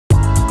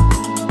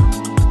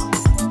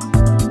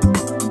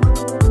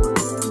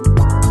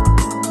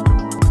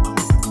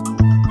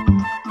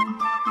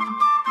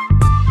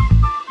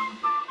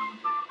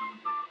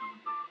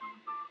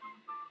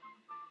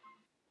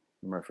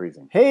or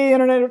freezing. Hey,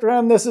 Internet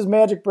friend, this is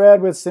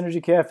MagicBrad with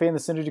Synergy Cafe and the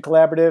Synergy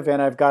Collaborative,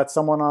 and I've got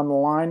someone on the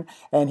line,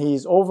 and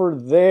he's over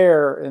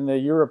there in the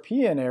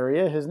European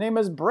area. His name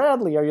is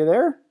Bradley. Are you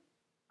there?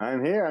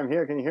 I'm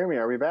here. Can you hear me?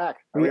 Are we back?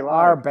 We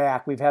are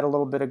back. We've had a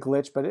little bit of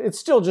glitch, but it's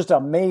still just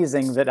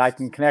amazing that I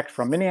can connect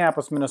from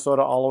Minneapolis,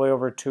 Minnesota, all the way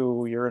over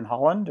to, you're in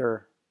Holland,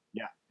 or?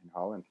 Yeah, in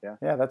Holland, yeah.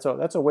 Yeah, that's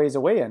a ways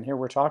away, and here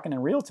we're talking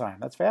in real time.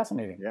 That's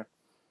fascinating. Yeah,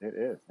 it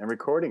is. And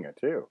recording it,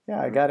 too. Yeah,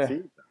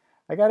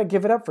 I gotta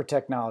give it up for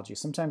technology.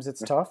 Sometimes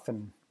it's tough,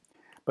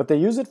 but they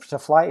use it to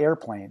fly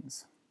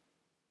airplanes.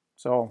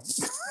 So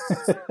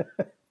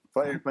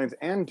fly airplanes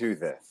and do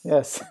this.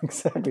 Yes,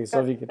 exactly.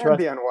 So if you could try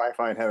be on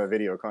Wi-Fi and have a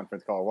video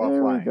conference call while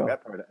flying.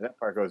 That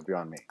part goes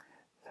beyond me.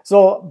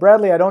 So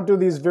Bradley, I don't do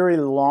these very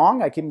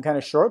long. I keep them kind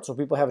of short so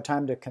people have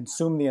time to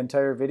consume the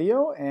entire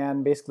video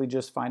and basically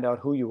just find out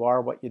who you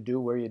are, what you do,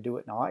 where you do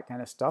it, and all that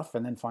kind of stuff,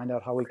 and then find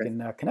out how we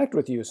can connect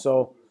with you.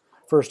 So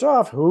first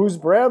off, who's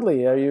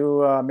Bradley? Are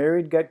you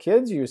married, got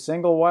kids? Are you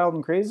single, wild,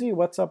 and crazy?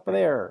 What's up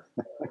there?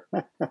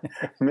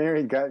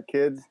 Married, got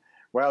kids,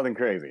 wild and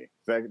crazy.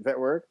 Does that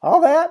work?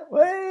 All that?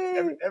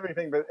 Wait.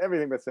 Everything but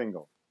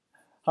single.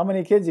 How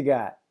many kids you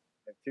got?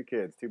 2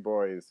 kids, 2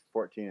 boys,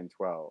 14 and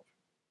 12.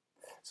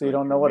 So you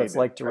don't know what it's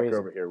like to raise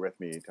over here with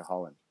me to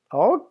Holland.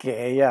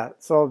 Okay, yeah.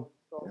 So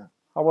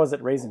how was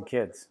it raising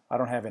kids? I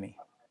don't have any.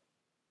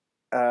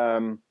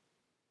 So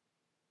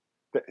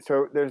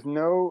there's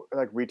no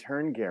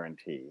return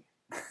guarantee.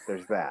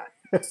 There's that.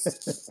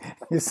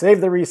 You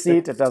save the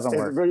receipt, it doesn't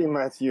work. Pretty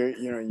much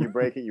you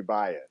break it, you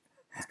buy it.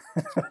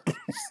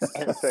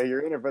 And so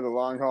you're in it for the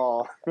long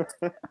haul.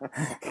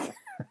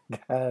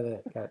 Got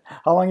it.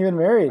 How long have you been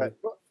married?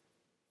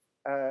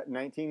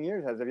 19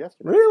 years as of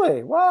yesterday.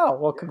 Really? Wow.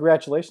 Well,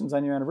 congratulations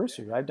on your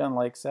anniversary. I've done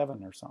like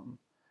 7 or something.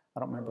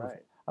 I don't remember.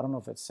 Right. I don't know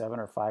if it's 7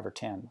 or 5 or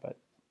 10, but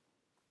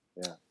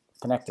yeah,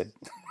 connected.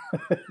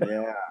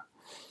 Yeah.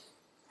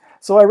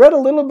 So I read a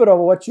little bit of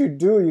what you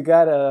do. You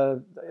got I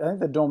think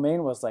the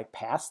domain was like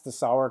Pass the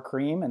Sour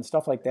Cream and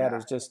stuff like that.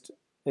 Yeah.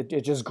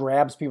 It just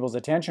grabs people's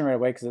attention right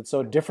away because it's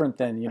so different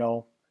than,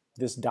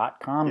 this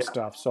 .com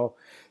stuff. So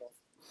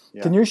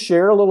can you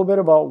share a little bit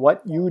about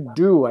what you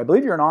do? I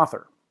believe you're an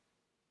author.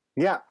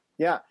 Yeah.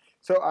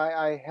 So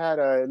I had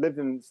lived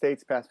in the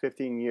States past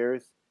 15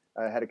 years.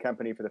 I had a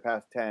company for the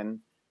past 10,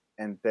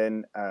 and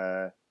then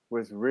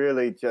was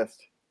really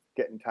just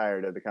getting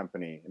tired of the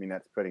company. I mean,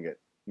 that's putting it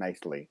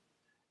nicely,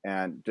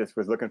 and just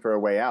was looking for a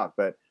way out.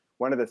 But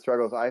one of the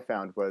struggles I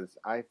found was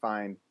I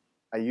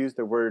use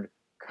the word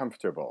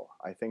comfortable.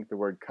 I think the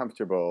word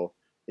comfortable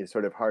is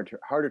sort of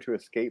harder to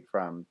escape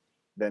from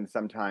than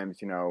sometimes,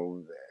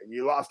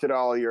 you lost it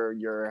all,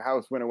 your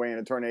house went away in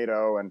a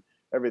tornado and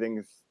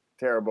everything's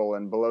terrible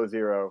and below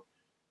zero,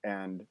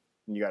 and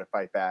you got to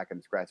fight back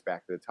and scratch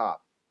back to the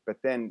top. But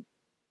then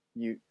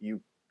you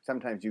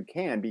sometimes you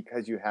can,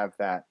 because you have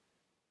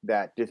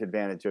that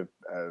disadvantage of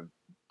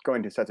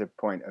going to such a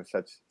point of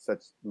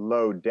such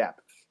low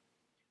depth.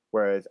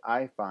 Whereas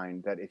I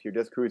find that if you're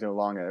just cruising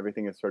along and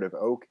everything is sort of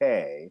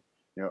okay,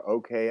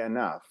 okay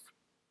enough,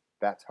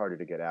 that's harder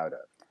to get out of.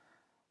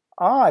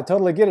 I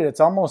totally get it. It's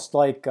almost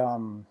like,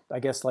 I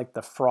guess, like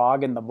the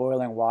frog in the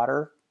boiling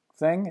water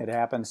thing. It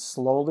happens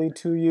slowly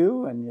to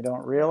you and you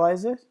don't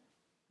realize it.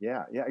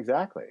 Yeah,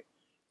 exactly.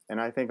 And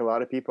I think a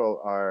lot of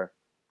people are,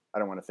 I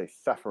don't want to say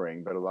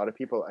suffering, but a lot of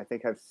people, I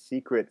think, have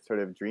secret sort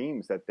of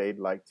dreams that they'd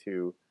like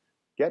to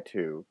get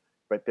to.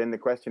 But then the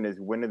question is,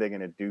 when are they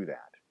going to do that?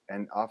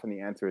 And often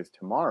the answer is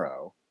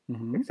tomorrow,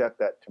 except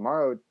that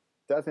tomorrow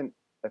doesn't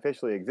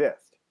officially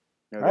exist.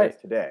 There's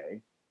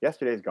today.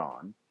 Yesterday's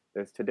gone.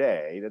 There's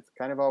today. That's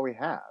kind of all we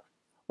have.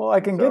 Well, I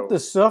can get the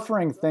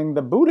suffering thing.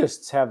 The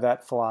Buddhists have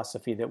that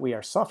philosophy that we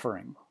are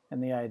suffering.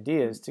 And the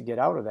idea is to get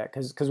out of that.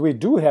 Because we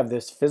do have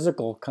this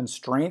physical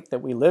constraint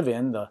that we live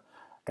in.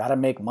 Got to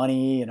make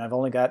money, and I've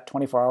only got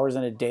 24 hours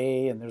in a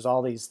day. And there's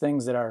all these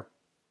things that are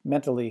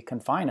mentally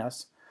confine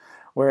us.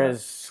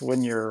 Whereas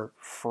when you're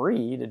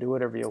free to do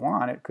whatever you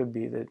want, it could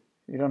be that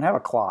you don't have a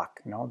clock.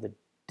 The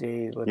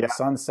day when the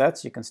sun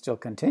sets, you can still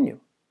continue.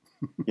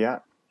 Yeah.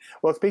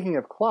 Well, speaking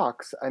of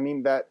clocks, I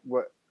mean,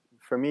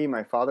 for me,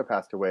 my father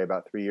passed away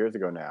about 3 years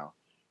ago now,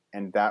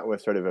 and that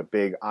was sort of a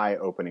big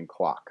eye-opening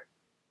clock,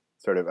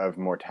 sort of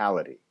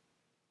mortality.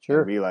 Sure.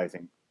 And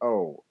realizing,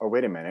 oh,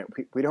 wait a minute,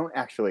 we don't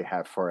actually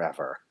have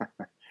forever.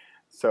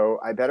 So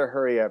I better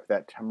hurry up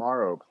that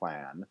tomorrow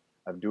plan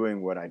of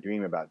doing what I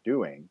dream about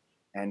doing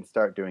and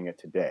start doing it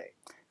today.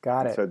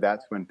 Got it. So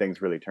that's when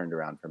things really turned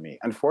around for me.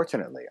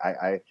 Unfortunately,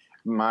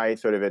 my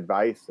sort of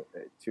advice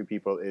to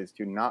people is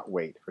to not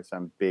wait for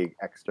some big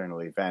external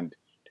event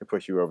to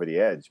push you over the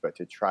edge, but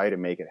to try to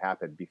make it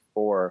happen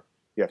before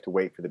you have to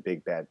wait for the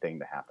big bad thing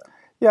to happen.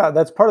 Yeah,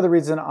 that's part of the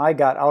reason I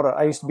got out of,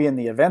 I used to be in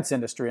the events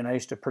industry, and I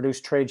used to produce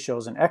trade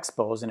shows and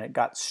expos, and it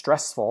got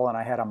stressful, and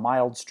I had a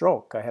mild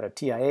stroke. I had a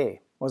TIA.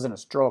 It wasn't a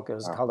stroke, it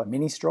was called a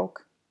mini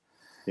stroke.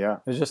 Yeah.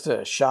 It was just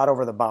a shot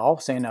over the bow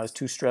saying I was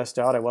too stressed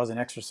out, I wasn't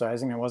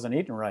exercising, I wasn't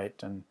eating right.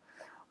 And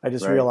I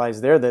just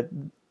realized there that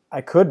I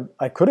could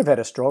have had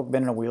a stroke,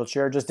 been in a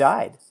wheelchair, just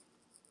died.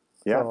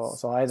 Yeah.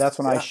 So that's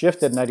when I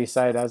shifted and I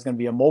decided I was going to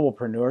be a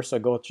mobilepreneur. So I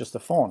go with just the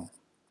phone.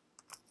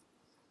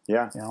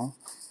 Yeah. You know,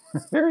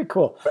 very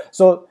cool.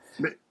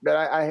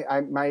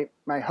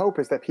 My hope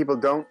is that people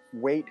don't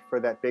wait for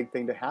that big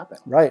thing to happen.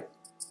 Right.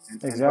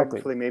 And Exactly.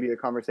 hopefully maybe a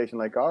conversation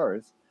like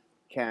ours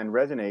can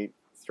resonate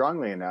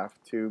strongly enough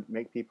to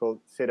make people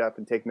sit up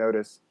and take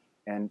notice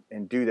and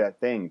do that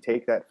thing,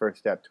 take that first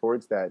step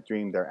towards that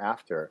dream they're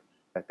after,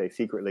 that they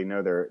secretly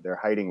know they're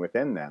hiding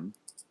within them,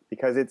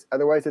 because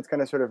otherwise it's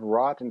going to sort of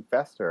rot and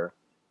fester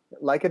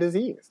like a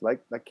disease,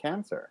 like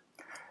cancer.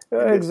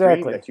 And this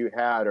dream that you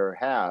had or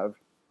have,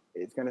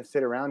 it's going to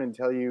sit around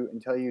until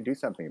you do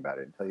something about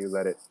it, until you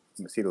let it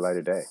see the light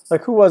of day.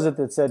 Like, who was it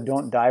that said,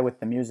 "Don't die with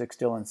the music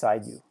still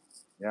inside you"?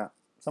 Yeah.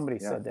 Somebody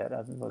said that.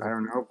 I don't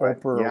know,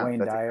 Oprah or yeah, Wayne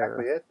that's Dyer.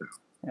 Exactly it,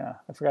 though. Yeah,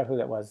 I forgot who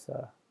that was.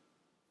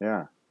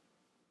 Yeah.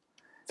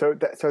 So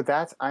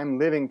that's I'm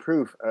living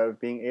proof of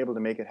being able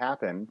to make it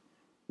happen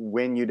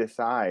when you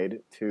decide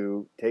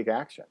to take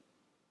action.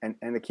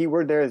 And the key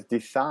word there is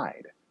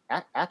decide.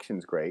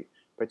 Action's great,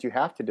 but you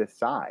have to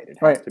decide. It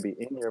has to be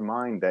in your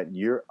mind that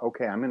you're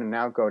okay. I'm going to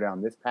now go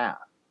down this path.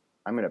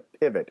 I'm going to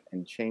pivot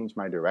and change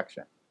my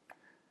direction.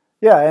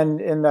 Yeah, and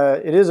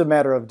it is a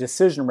matter of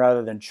decision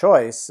rather than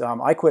choice.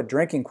 I quit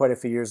drinking quite a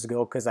few years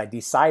ago because I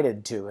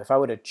decided to. If I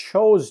would have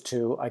chose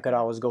to, I could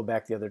always go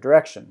back the other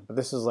direction. But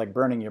this is like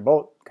burning your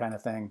boat kind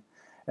of thing.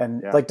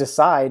 And like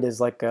decide is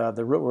like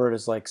the root word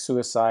is like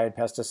suicide,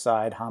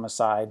 pesticide,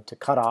 homicide, to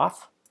cut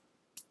off.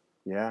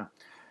 Yeah,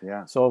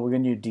 yeah. So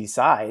when you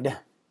decide,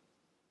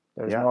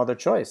 there's no other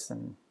choice.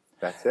 And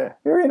that's it.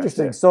 Very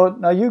interesting. So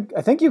now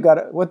I think you got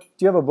it. Do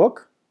you have a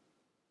book?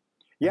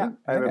 Yeah,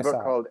 I have a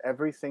book called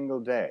Every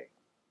Single Day.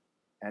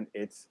 And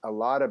it's a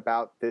lot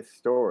about this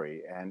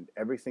story. And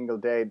every single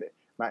day,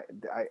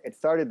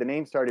 the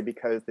name started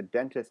because the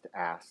dentist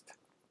asked,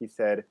 he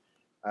said,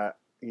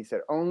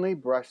 only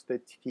brush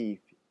the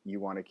teeth you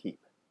want to keep.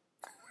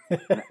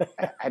 And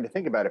I had to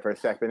think about it for a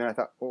sec, but then I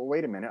thought, well,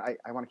 wait a minute,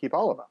 I want to keep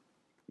all of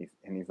them.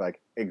 He's like,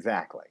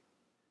 exactly.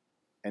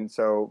 And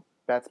so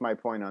that's my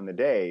point on the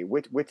day.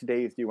 Which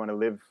days do you want to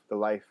live the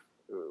life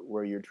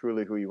where you're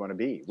truly who you want to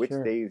be? Which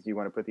days do you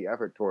want to put the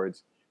effort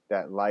towards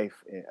that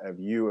life of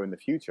you in the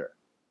future?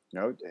 You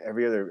know,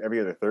 every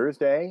other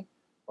Thursday,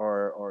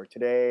 or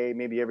today,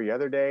 maybe every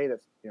other day.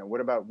 That's,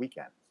 what about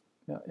weekends?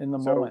 Yeah, in the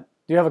moment.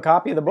 Do you have a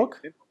copy of the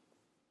book?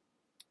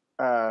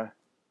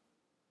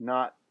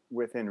 Not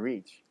within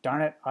reach.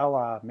 Darn it!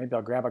 Maybe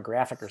I'll grab a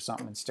graphic or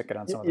something and stick it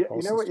on some of the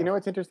posts. You know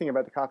what's interesting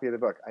about the copy of the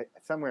book?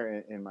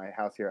 Somewhere in my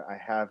house here, I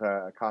have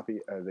a copy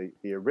of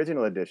the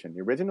original edition.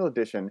 The original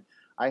edition,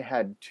 I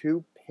had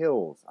 2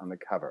 pills on the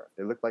cover.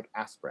 They looked like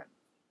aspirin.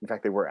 In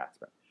fact, they were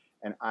aspirin.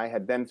 And I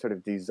had then sort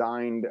of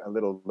designed a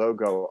little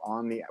logo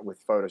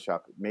with Photoshop,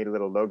 made a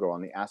little logo on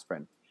the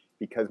aspirin,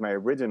 because my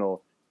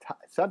original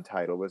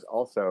subtitle was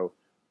also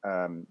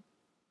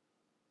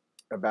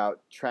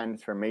about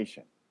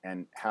transformation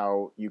and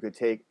how you could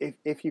take,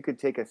 if you could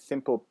take a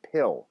simple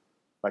pill,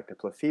 like the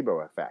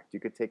placebo effect, you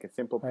could take a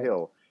simple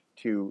pill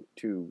to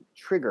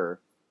trigger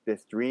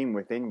this dream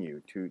within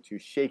you, to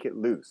shake it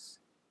loose.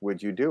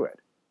 Would you do it?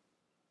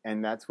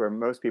 And that's where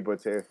most people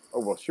would say,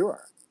 oh, well,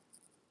 sure.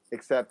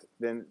 Except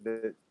then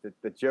the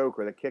joke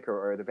or the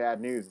kicker or the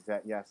bad news is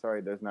that, sorry,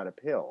 there's not a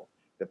pill.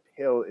 The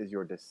pill is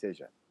your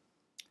decision.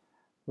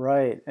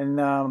 Right. And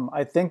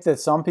I think that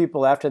some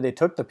people, after they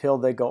took the pill,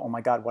 they go, oh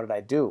my God, what did I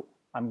do?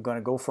 I'm going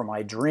to go for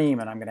my dream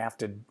and I'm going to have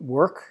to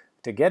work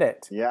to get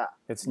it. Yeah.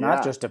 It's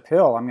not just a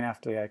pill. I'm going to have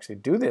to actually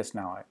do this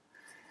now.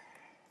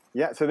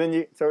 Yeah. So then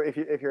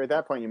if you're at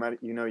that point,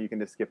 you can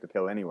just skip the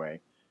pill anyway,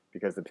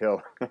 because the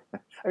pill,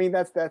 I mean,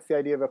 that's the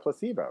idea of a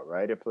placebo,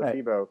 right? A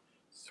placebo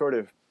sort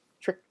of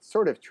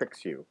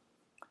tricks you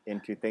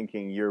into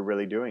thinking you're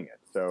really doing it.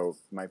 So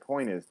my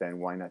point is, then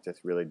why not just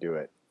really do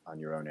it on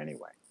your own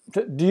anyway?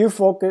 Do you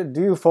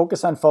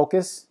focus on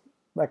focus,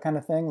 that kind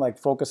of thing? Like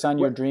focus on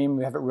your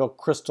dream, have it real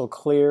crystal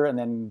clear, and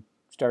then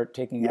start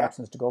taking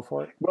actions to go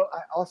for it? Well,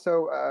 I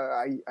also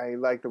I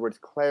like the words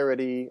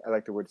clarity. I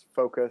like the words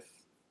focus.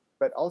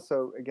 But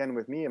also, again,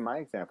 with me in my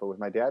example, with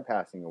my dad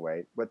passing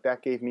away, what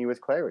that gave me was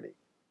clarity.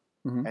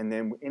 Mm-hmm. And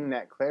then in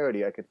that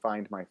clarity, I could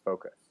find my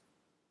focus.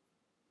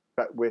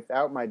 But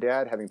without my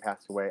dad having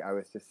passed away, I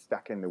was just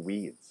stuck in the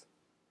weeds.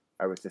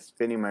 I was just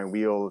spinning my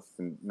wheels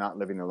and not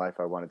living the life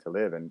I wanted to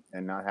live, and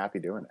not happy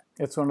doing it.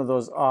 It's one of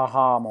those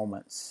aha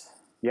moments.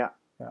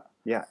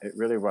 Yeah, it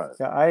really was.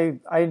 Yeah,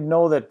 I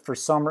know that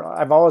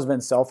I've always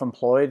been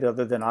self-employed.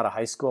 Other than out of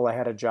high school, I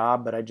had a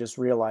job, but I just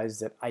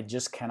realized that I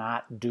just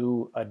cannot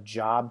do a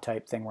job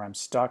type thing where I'm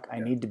stuck. I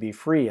need to be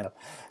free.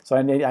 So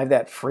I have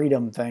that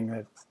freedom thing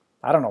that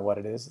I don't know what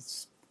it is.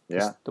 It's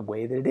just the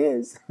way that it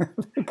is.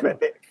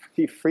 But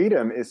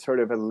freedom is sort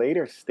of a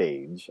later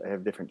stage. I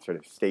have different sort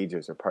of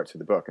stages or parts of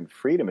the book, and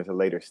freedom is a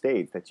later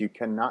stage that you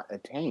cannot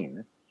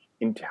attain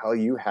until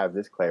you have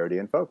this clarity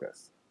and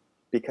focus.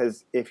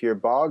 Because if you're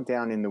bogged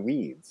down in the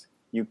weeds,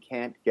 you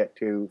can't get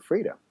to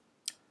freedom.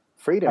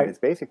 Freedom is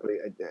basically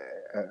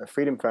a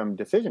freedom from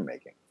decision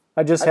making.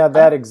 I just had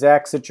that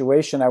exact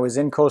situation. I was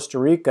in Costa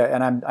Rica,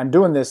 and I'm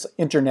doing this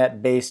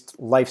internet-based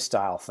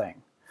lifestyle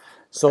thing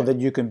so that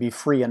you can be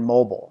free and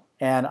mobile.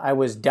 And I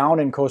was down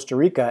in Costa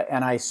Rica,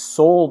 and I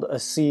sold a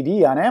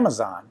CD on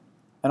Amazon.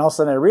 And all of a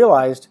sudden I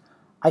realized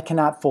I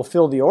cannot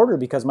fulfill the order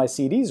because my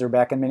CDs are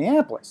back in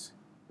Minneapolis.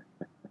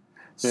 Yeah.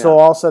 So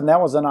all of a sudden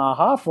that was an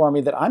aha for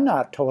me that I'm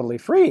not totally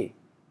free.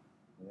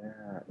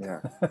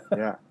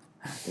 Yeah.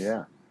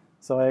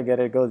 So I got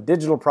to go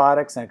digital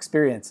products and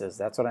experiences.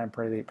 That's what I'm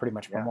pretty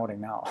much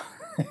promoting now.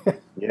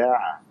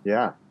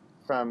 Yeah.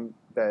 From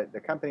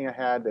the company I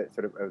had that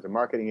sort of it was a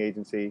marketing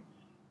agency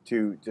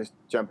to just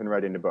jumping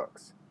right into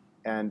books.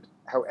 And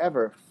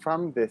however,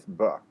 from this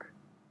book,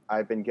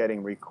 I've been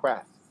getting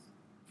requests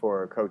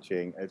for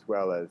coaching as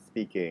well as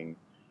speaking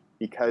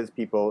because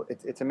people,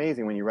 it's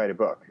amazing when you write a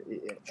book.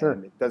 Sure.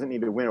 And it doesn't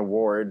need to win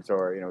awards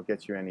or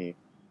get you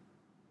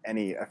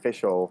any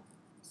official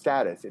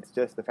status. It's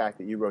just the fact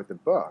that you wrote the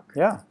book.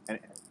 Yeah. And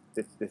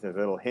this is a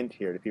little hint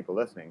here to people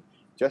listening.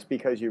 Just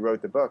because you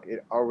wrote the book,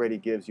 it already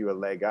gives you a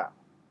leg up.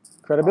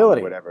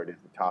 Credibility. Whatever it is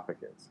the topic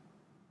is.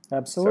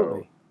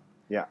 Absolutely. So,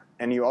 yeah.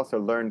 And you also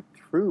learn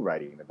through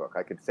writing the book.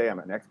 I could say I'm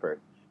an expert,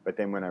 but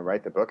then when I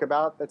write the book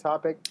about the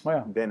topic,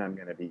 then I'm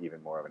going to be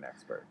even more of an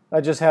expert.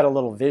 I just had a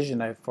little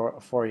vision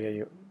for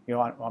you. You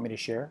want me to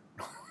share?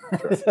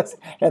 Sure.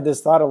 I had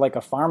this thought of like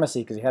a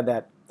pharmacy because you had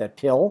that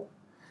pill.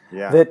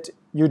 Yeah. That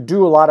you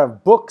do a lot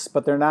of books,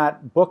 but they're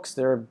not books.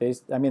 They're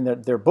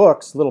they're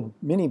books, little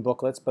mini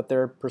booklets, but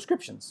they're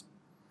prescriptions.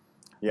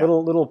 Yeah.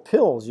 Little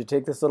pills. You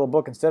take this little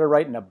book instead of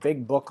writing a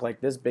big book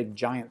like this big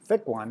giant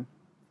thick one.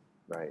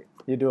 Right.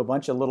 You do a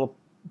bunch of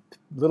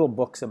little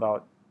books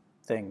about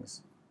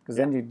things because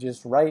then you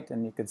just write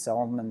and you could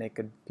sell them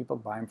and people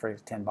buy them for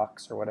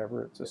 $10 or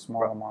whatever. It's a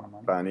small amount of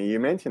money. Funny you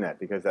mention that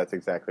because that's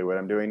exactly what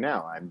I'm doing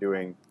now. I'm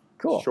doing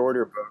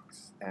shorter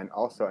books, and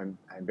also I'm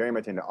very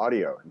much into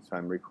audio, and so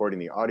I'm recording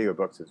the audio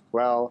books as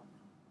well.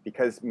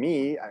 Because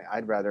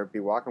I'd rather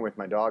be walking with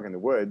my dog in the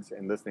woods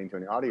and listening to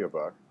an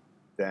audiobook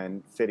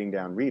than sitting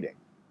down reading.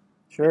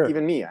 Sure. And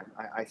even me,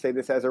 I say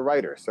this as a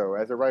writer. So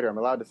as a writer, I'm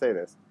allowed to say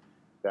this,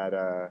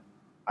 that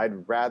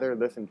I'd rather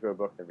listen to a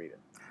book than read it.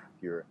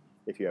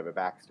 If you have a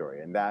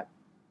backstory, and that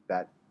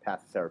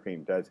Path to Sour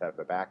Cream does have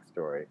a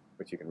backstory,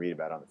 which you can read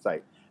about on the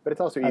site. But it's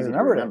also easy to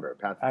remember.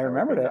 I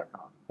remembered it.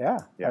 Yeah,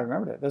 I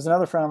remembered it. There's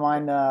another friend of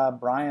mine,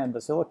 Brian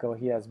Basilico.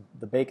 He has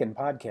the Bacon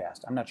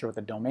Podcast. I'm not sure what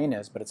the domain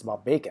is, but it's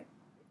about bacon.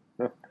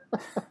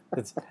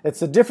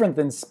 It's different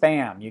than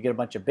spam. You get a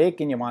bunch of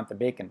bacon, you want the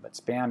bacon, but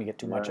spam, you get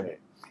too much of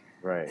it.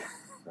 Right.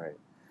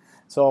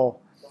 So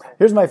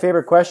here's my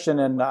favorite question,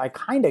 and I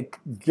kind of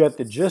get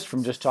the gist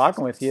from just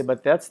talking with you,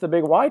 but that's the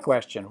big why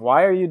question.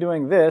 Why are you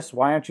doing this?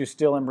 Why aren't you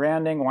still in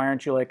branding? Why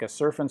aren't you like a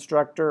surf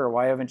instructor? Or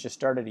why haven't you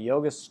started a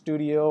yoga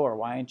studio? Or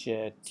why aren't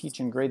you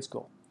teaching grade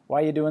school?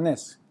 Why are you doing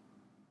this?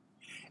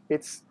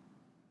 It's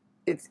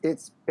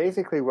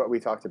basically what we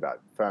talked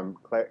about, from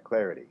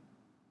clarity,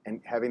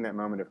 and having that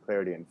moment of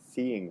clarity and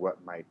seeing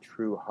what my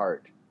true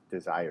heart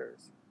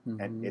desires.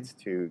 Mm-hmm. And it's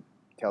to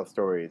tell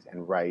stories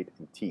and write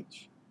and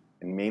teach,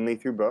 and mainly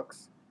through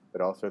books, but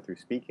also through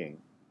speaking,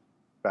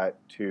 but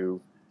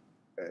to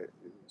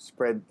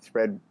spread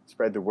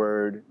the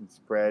word, it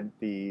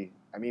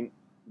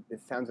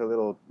sounds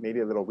maybe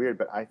a little weird,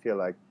 but I feel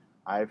like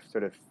I've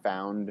sort of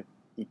found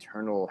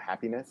eternal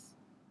happiness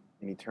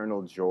and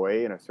eternal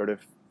joy, and I've sort of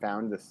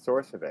found the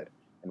source of it.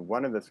 And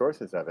one of the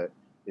sources of it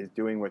is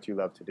doing what you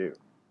love to do.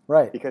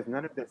 Right. Because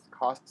none of this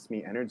costs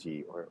me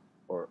energy or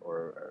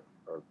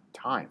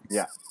time.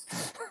 Yeah.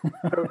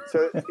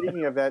 So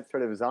speaking of that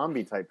sort of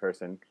zombie type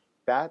person,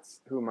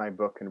 that's who my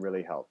book can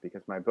really help,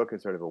 because my book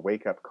is sort of a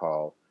wake-up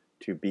call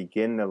to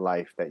begin the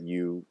life that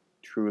you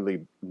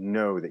truly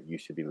know that you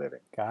should be living.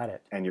 Got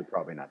it. And you're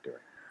probably not doing.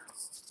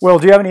 Well,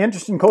 do you have any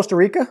interest in Costa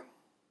Rica?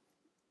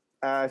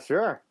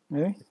 Sure.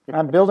 Really?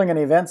 I'm building an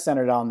event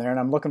center down there, and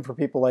I'm looking for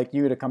people like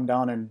you to come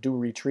down and do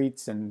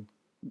retreats and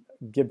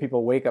give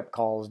people wake-up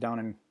calls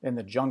down in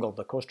the jungle,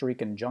 the Costa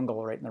Rican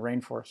jungle right in the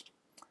rainforest.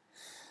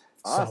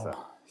 Awesome.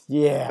 So,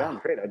 yeah.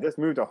 Sounds great. I just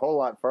moved a whole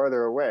lot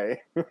farther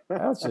away.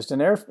 That's just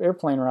an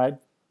airplane ride.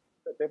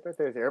 But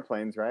there's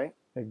airplanes, right?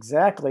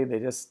 Exactly. They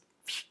just...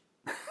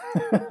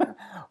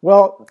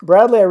 Well,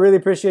 Bradley, I really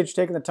appreciate you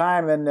taking the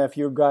time, and if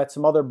you've got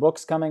some other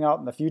books coming out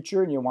in the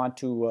future and you want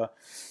to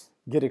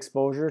get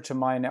exposure to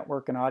my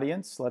network and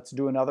audience, let's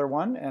do another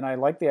one. And I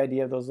like the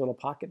idea of those little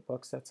pocket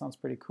books. That sounds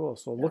pretty cool.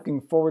 So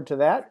looking forward to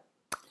that.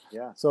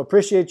 Yeah. So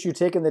appreciate you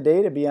taking the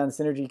day to be on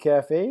Synergy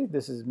Cafe.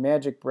 This is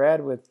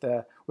MagicBrad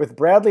with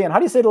Bradley. And how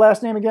do you say the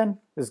last name again?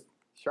 Is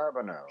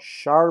Charbonneau.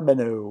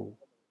 Charbonneau.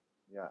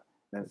 Yeah.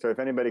 And so if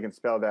anybody can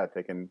spell that,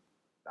 they can.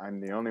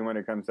 I'm the only one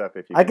who comes up.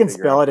 If you I can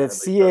spell it.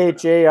 It's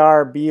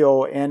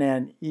Charbonneau.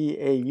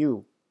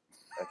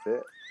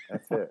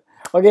 That's it.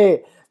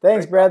 Okay.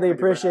 Thanks, Bradley.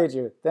 Appreciate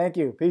you. Thank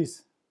you.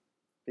 Peace.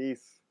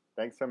 Peace.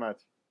 Thanks so much.